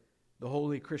Spirit, the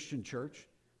holy Christian church,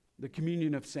 the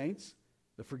communion of saints,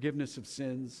 the forgiveness of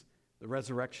sins, the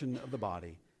resurrection of the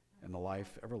body, and the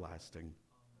life everlasting.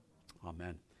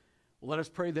 Amen. Well, let us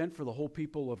pray then for the whole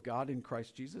people of God in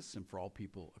Christ Jesus and for all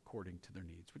people according to their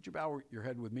needs. Would you bow your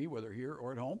head with me, whether here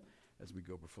or at home, as we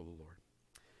go before the Lord?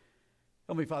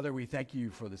 Heavenly Father, we thank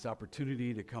you for this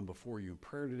opportunity to come before you in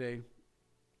prayer today,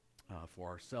 for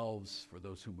ourselves, for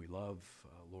those whom we love,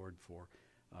 Lord, for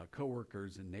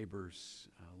coworkers and neighbors,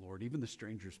 Lord, even the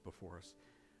strangers before us.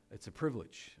 It's a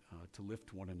privilege to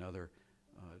lift one another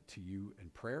to you in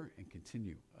prayer and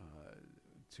continue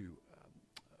to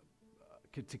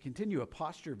continue a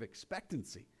posture of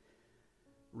expectancy,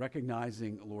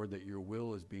 recognizing, Lord, that your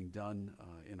will is being done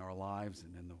in our lives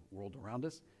and in the world around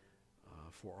us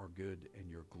for our good and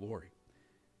your glory.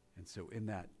 And so in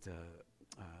that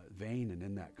vein and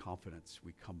in that confidence,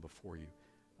 we come before you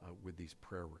with these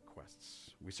prayer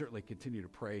requests. We certainly continue to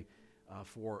pray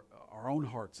for our own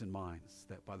hearts and minds,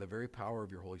 that by the very power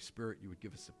of your Holy Spirit, you would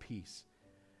give us a peace,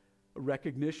 a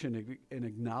recognition, an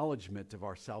acknowledgement of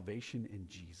our salvation in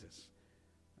Jesus,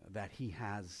 that he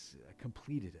has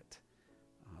completed it,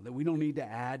 that we don't need to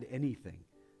add anything,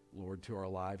 Lord, to our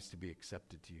lives to be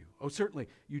accepted to you. Oh, certainly,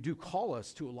 you do call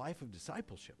us to a life of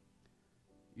discipleship.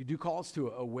 You do call us to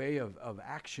a way of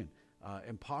action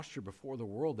and posture before the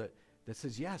world that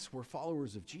says, yes, we're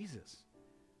followers of Jesus.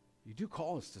 You do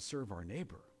call us to serve our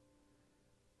neighbor.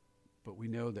 But we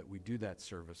know that we do that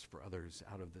service for others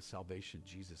out of the salvation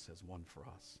Jesus has won for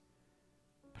us.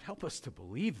 But help us to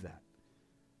believe that.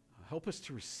 Help us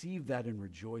to receive that and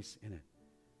rejoice in it,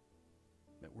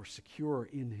 that we're secure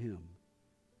in him,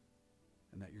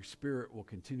 and that your Spirit will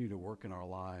continue to work in our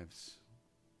lives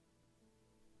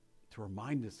to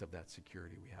remind us of that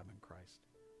security we have in Christ.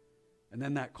 And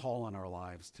then that call on our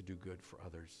lives to do good for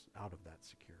others out of that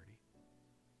security.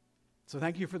 So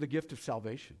thank you for the gift of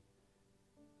salvation.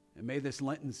 And may this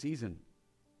Lenten season,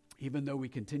 even though we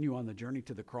continue on the journey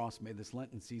to the cross, may this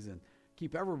Lenten season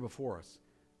keep ever before us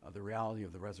the reality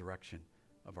of the resurrection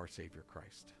of our Savior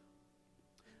Christ.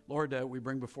 Lord, we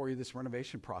bring before you this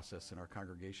renovation process in our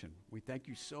congregation. We thank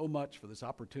you so much for this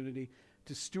opportunity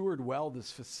to steward well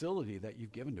this facility that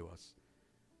you've given to us,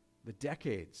 the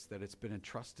decades that it's been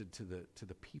entrusted to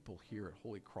the people here at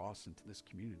Holy Cross and to this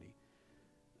community.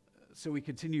 So we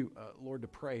continue, Lord, to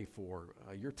pray for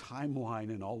your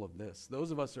timeline in all of this. Those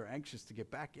of us are anxious to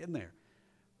get back in there,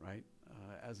 right,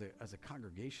 as a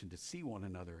congregation, to see one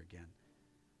another again.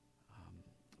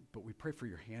 But we pray for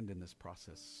your hand in this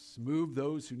process. Move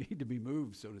those who need to be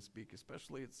moved, so to speak,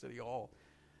 especially at City Hall,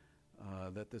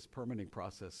 that this permitting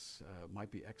process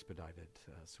might be expedited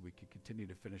so we can continue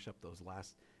to finish up those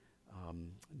last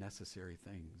necessary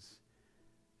things.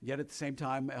 Yet at the same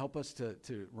time, help us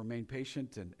to remain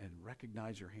patient and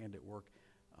recognize your hand at work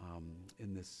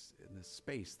in this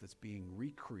space that's being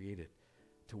recreated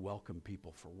to welcome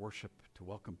people for worship, to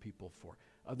welcome people for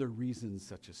other reasons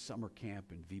such as summer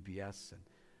camp and VBS and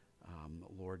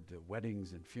Lord,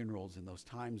 weddings and funerals and those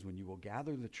times when you will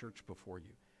gather the church before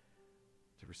you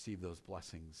to receive those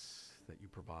blessings that you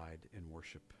provide in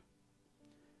worship.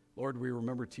 Lord, we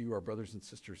remember to you our brothers and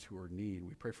sisters who are in need.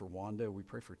 We pray for Wanda. We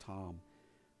pray for Tom.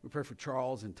 We pray for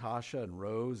Charles and Tasha and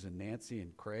Rose and Nancy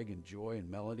and Craig and Joy and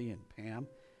Melody and Pam.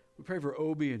 We pray for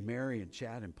Obi and Mary and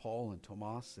Chad and Paul and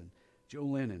Tomas and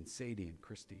Jolynn and Sadie and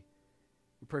Christy.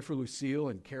 We pray for Lucille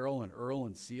and Carol and Earl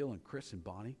and Seal and Chris and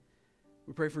Bonnie.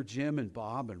 We pray for Jim and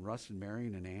Bob and Russ and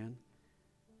Marion and Ann.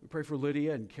 We pray for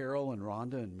Lydia and Carol and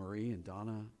Rhonda and Marie and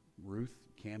Donna, Ruth,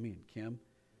 Cammie and Kim.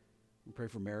 We pray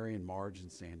for Mary and Marge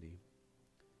and Sandy.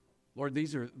 Lord,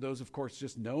 these are those, of course,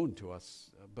 just known to us,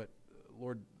 but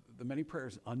Lord, the many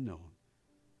prayers unknown.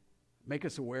 Make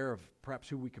us aware of perhaps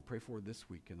who we could pray for this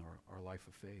week in our life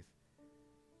of faith.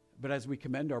 But as we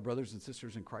commend our brothers and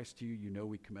sisters in Christ to you, you know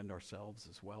we commend ourselves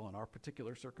as well in our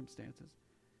particular circumstances,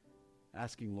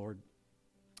 asking, Lord,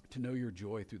 to know your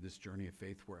joy through this journey of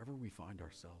faith wherever we find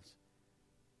ourselves,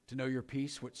 to know your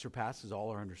peace, which surpasses all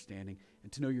our understanding,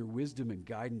 and to know your wisdom and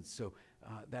guidance, so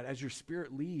that as your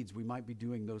Spirit leads, we might be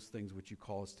doing those things which you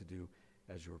call us to do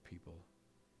as your people.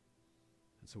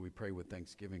 And so we pray with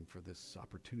thanksgiving for this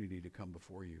opportunity to come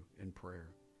before you in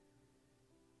prayer.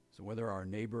 So whether our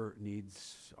neighbor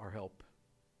needs our help,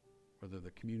 whether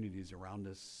the communities around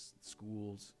us,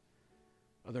 schools,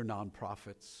 other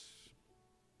nonprofits,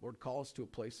 Lord, call us to a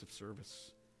place of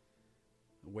service.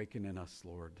 Awaken in us,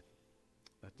 Lord,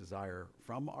 that desire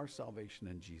from our salvation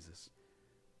in Jesus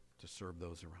to serve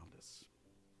those around us.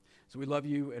 So we love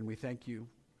you and we thank you,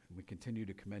 and we continue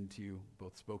to commend to you,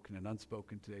 both spoken and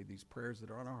unspoken today, these prayers that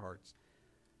are on our hearts,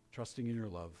 trusting in your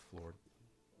love, Lord,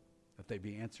 that they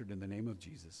be answered in the name of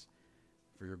Jesus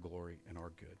for your glory and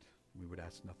our good. We would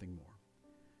ask nothing more.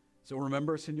 So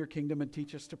remember us in your kingdom and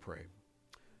teach us to pray.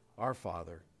 Our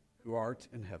Father, who art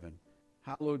in heaven,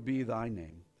 hallowed be thy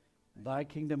name. Thy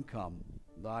kingdom come,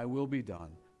 thy will be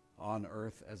done, on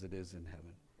earth as it is in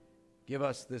heaven. Give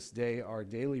us this day our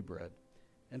daily bread,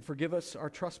 and forgive us our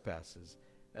trespasses,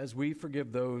 as we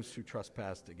forgive those who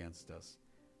trespass against us.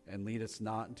 And lead us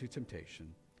not into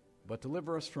temptation, but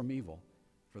deliver us from evil.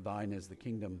 For thine is the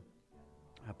kingdom,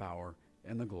 the power,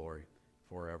 and the glory,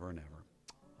 forever and ever.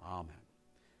 Amen.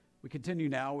 We continue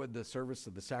now with the service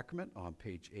of the sacrament on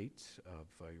page 8 of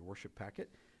your worship packet.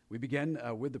 We begin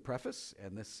with the preface,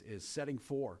 and this is setting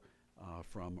 4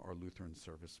 from our Lutheran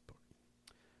service book.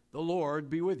 The Lord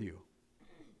be with you. And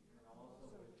also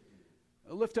with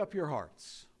you. Lift up your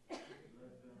hearts.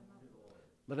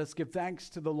 Let us give thanks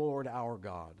to the Lord our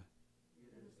God. It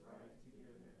is right to give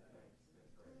him thanks and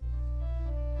praise.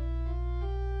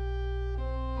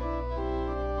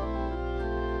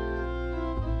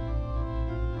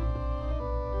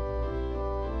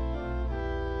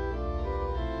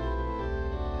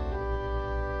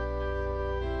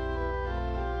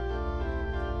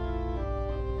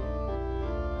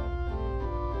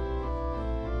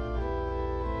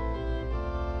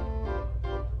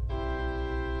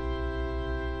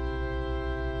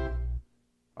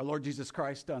 Our Lord Jesus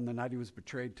Christ, on the night he was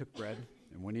betrayed, took bread,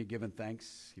 and when he had given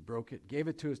thanks, he broke it, gave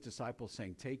it to his disciples,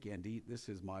 saying, "Take and eat. This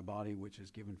is my body, which is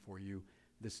given for you.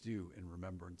 This do in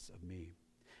remembrance of me."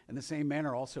 In the same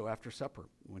manner also after supper,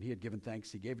 when he had given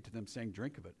thanks, he gave it to them, saying,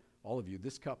 "Drink of it, all of you.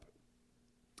 This cup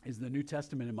is the New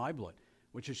Testament in my blood,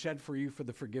 which is shed for you for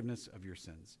the forgiveness of your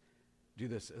sins. Do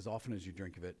this as often as you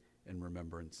drink of it in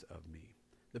remembrance of me."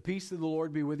 The peace of the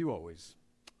Lord be with you always.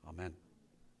 Amen.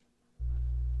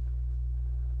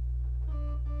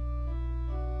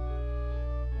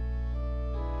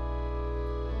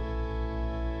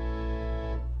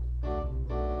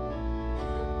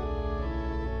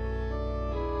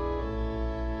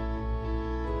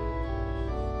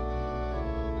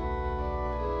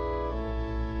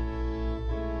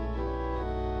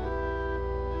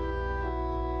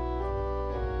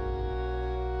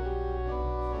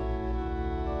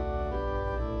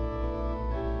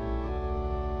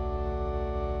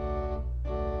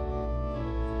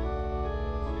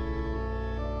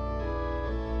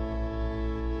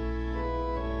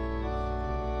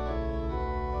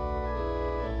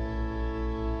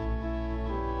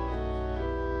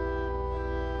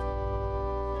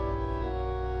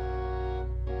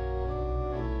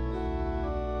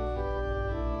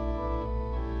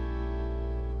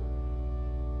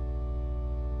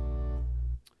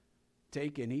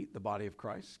 Take and eat the body of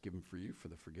Christ, given for you for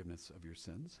the forgiveness of your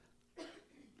sins.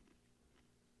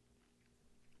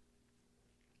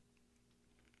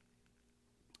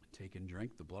 Take and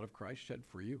drink the blood of Christ shed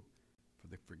for you for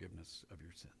the forgiveness of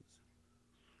your sins.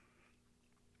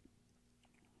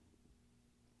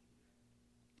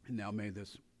 And now may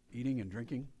this eating and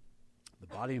drinking the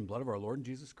body and blood of our Lord and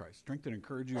Jesus Christ strengthen and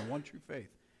encourage you in one true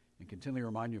faith and continually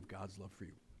remind you of God's love for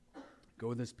you.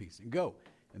 Go in this peace and go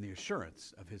in the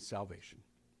assurance of his salvation.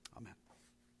 Amen.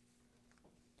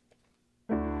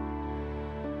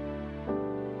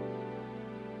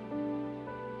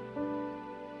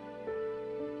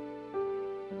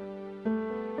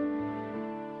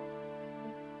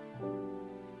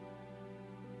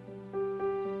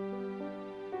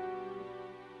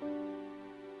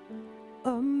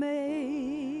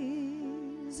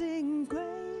 Amazing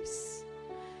grace,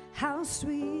 how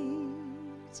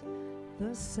sweet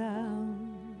the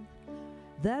sound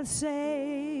that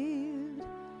saved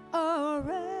a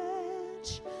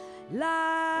wretch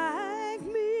like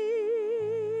me.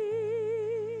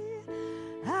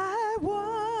 I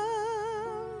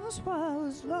once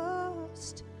was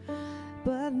lost,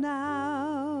 but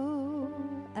now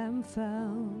am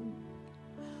found,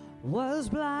 was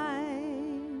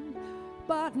blind,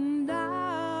 but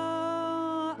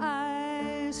now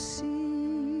I see.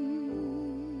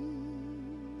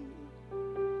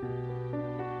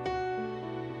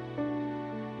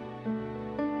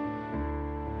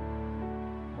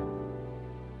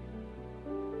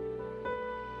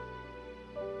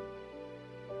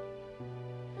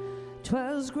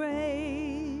 'Twas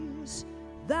grace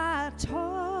that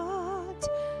taught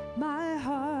my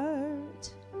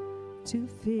heart to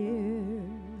fear,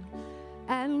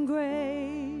 and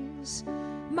grace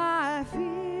my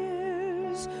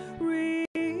fears relieved.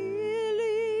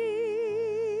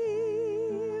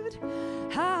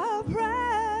 How precious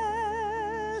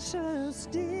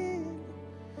did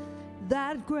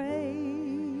that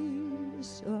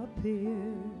grace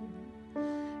appear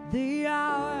the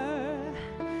hour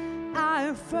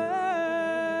I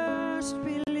first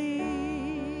believed.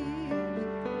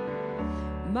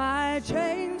 My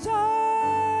chains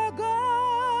are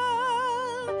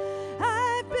gone,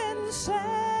 I've been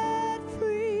set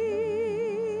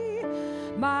free.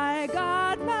 My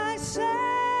God, my Savior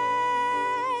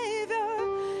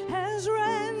has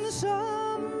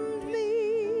ransomed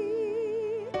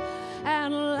me,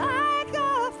 and like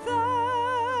a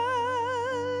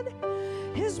flood,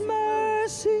 His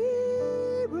mercy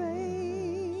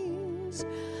reigns,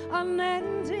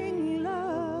 unending love,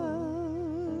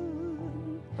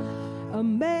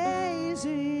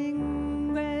 amazing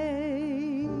grace.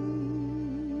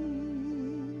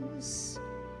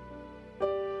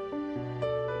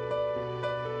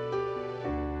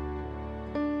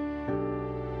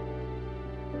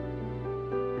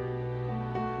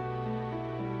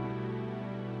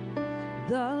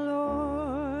 The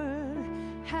Lord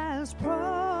has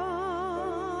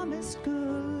promised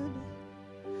good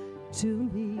to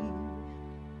me.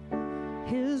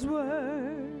 His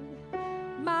word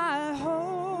my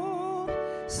hope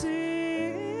secures.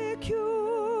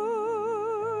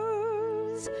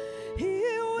 He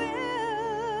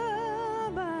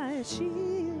will my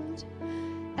shield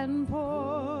and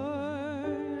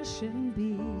portion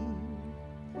be,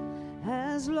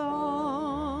 as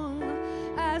long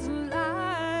as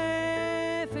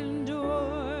life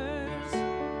endures.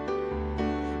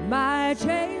 My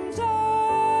chains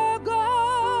are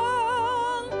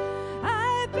gone,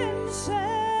 I've been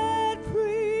set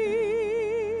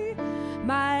free.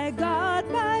 My God,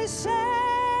 my Savior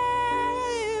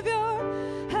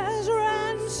has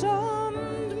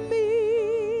ransomed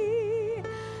me,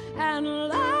 and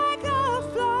like a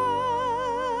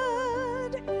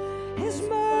flood, His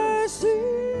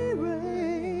mercy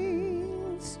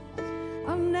reigns,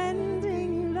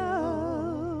 unending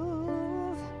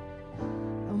love,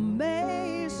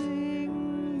 amazing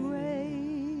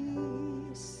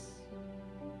grace.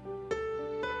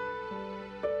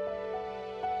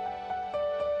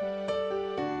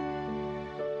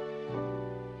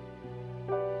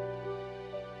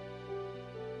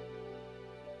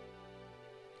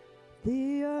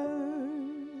 The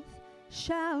earth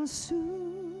shall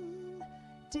soon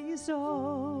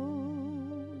dissolve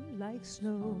like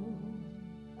snow.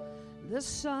 The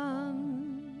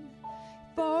sun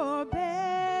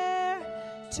forbear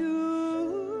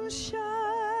to shine,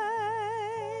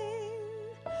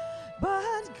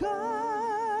 but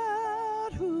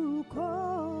God who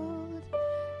called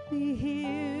me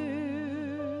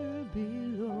here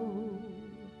below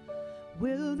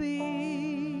will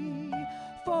be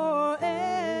forever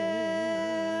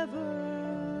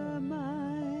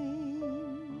mine,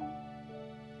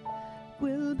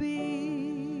 will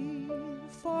be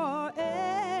forever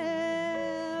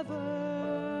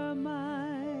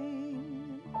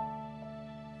mine.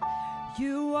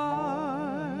 You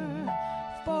are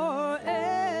forever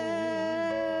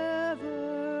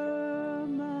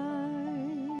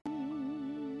mine.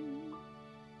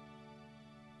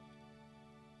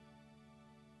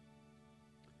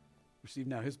 Receive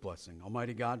now His blessing.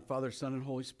 Almighty God, Father, Son, and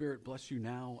Holy Spirit, bless you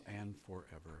now and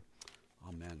forever.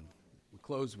 Amen. We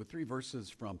close with 3 verses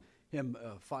from hymn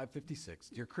 556.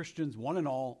 Dear Christians, one and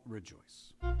all,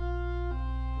 rejoice.